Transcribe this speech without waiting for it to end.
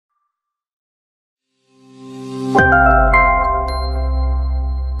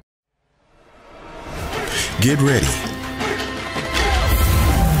Get ready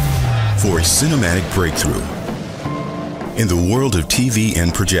for a cinematic breakthrough in the world of TV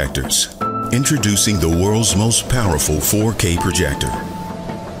and projectors. Introducing the world's most powerful 4K projector,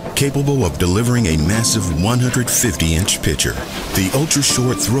 capable of delivering a massive 150-inch picture. The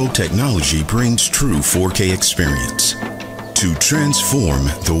ultra-short throw technology brings true 4K experience to transform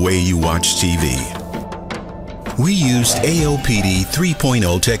the way you watch TV. We used ALPD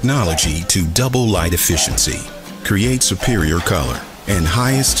 3.0 technology to double light efficiency, create superior color, and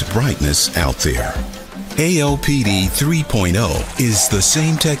highest brightness out there. ALPD 3.0 is the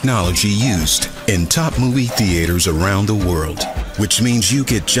same technology used in top movie theaters around the world, which means you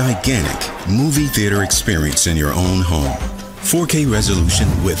get gigantic movie theater experience in your own home. 4K resolution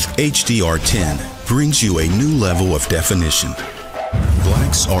with HDR10 brings you a new level of definition.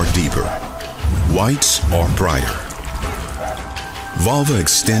 Blacks are deeper, whites are brighter. VAVA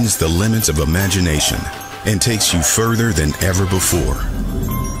extends the limits of imagination and takes you further than ever before.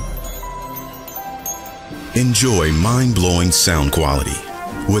 Enjoy mind-blowing sound quality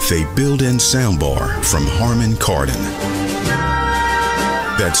with a built-in soundbar from Harman Kardon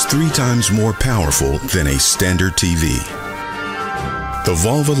that's 3 times more powerful than a standard TV. The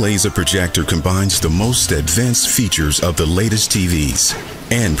VAVA laser projector combines the most advanced features of the latest TVs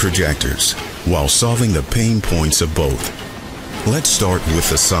and projectors while solving the pain points of both. Let's start with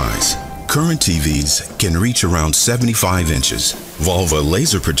the size. Current TVs can reach around 75 inches. VAVA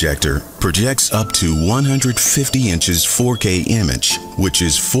laser projector projects up to 150 inches 4K image, which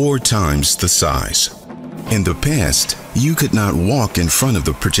is 4 times the size. In the past, you could not walk in front of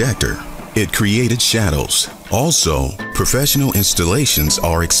the projector. It created shadows. Also, professional installations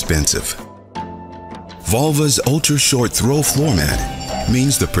are expensive. VAVA's ultra-short throw floor mat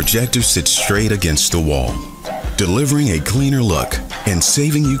means the projector sits straight against the wall, delivering a cleaner look and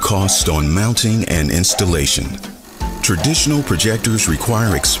saving you costs on mounting and installation. Traditional projectors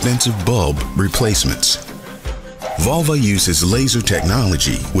require expensive bulb replacements. VAVA uses laser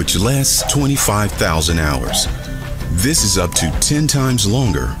technology which lasts 25,000 hours. This is up to 10 times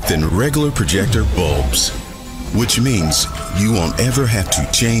longer than regular projector bulbs, which means you won't ever have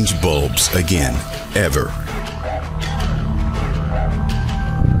to change bulbs again, ever.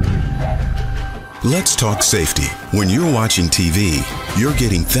 Let's talk safety. When you're watching TV, you're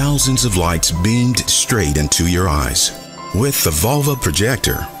getting thousands of lights beamed straight into your eyes. With the VAVA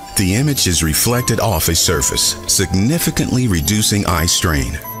projector, the image is reflected off a surface, significantly reducing eye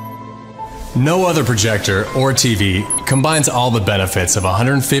strain. No other projector or TV combines all the benefits of a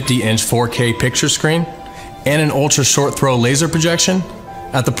 150-inch 4K picture screen and an ultra-short throw laser projection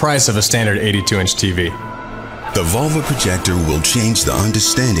at the price of a standard 82-inch TV. The VAVA projector will change the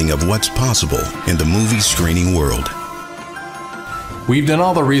understanding of what's possible in the movie screening world. We've done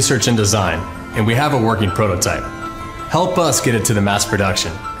all the research and design, and we have a working prototype. Help us get it to the mass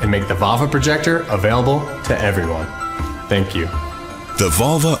production and make the VAVA projector available to everyone. Thank you. The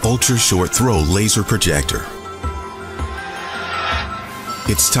VAVA Ultra Short Throw Laser Projector.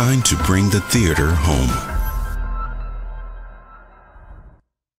 It's time to bring the theater home.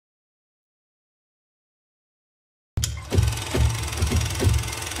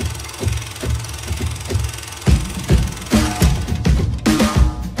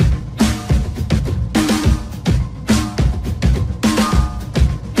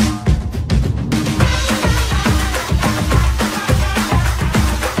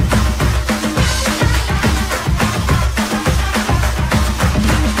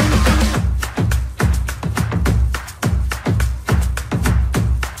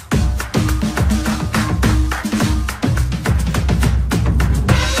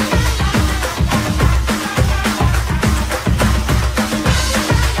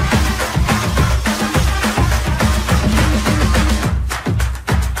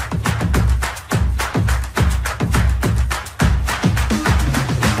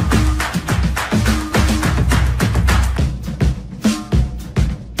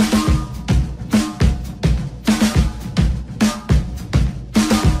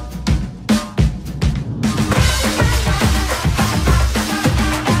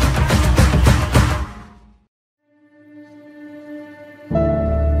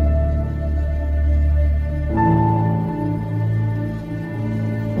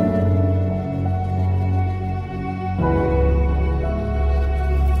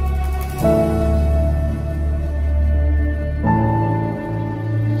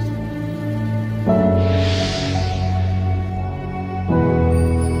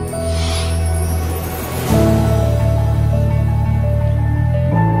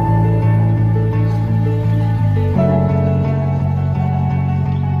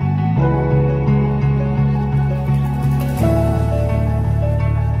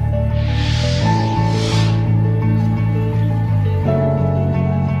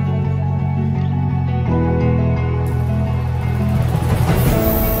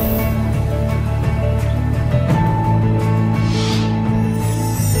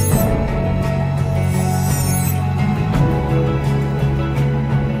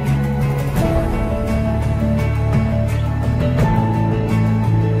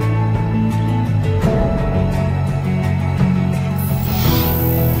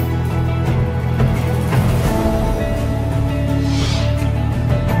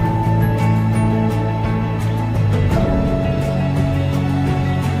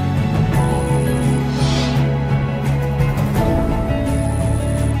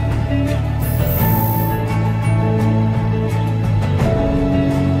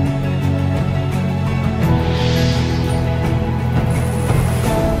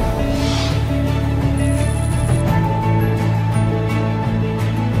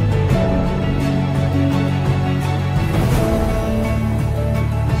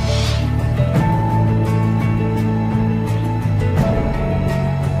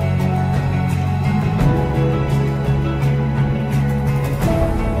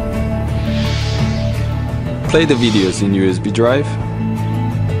 Play the videos in USB drive.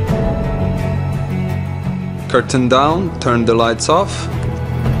 Curtain down, turn the lights off.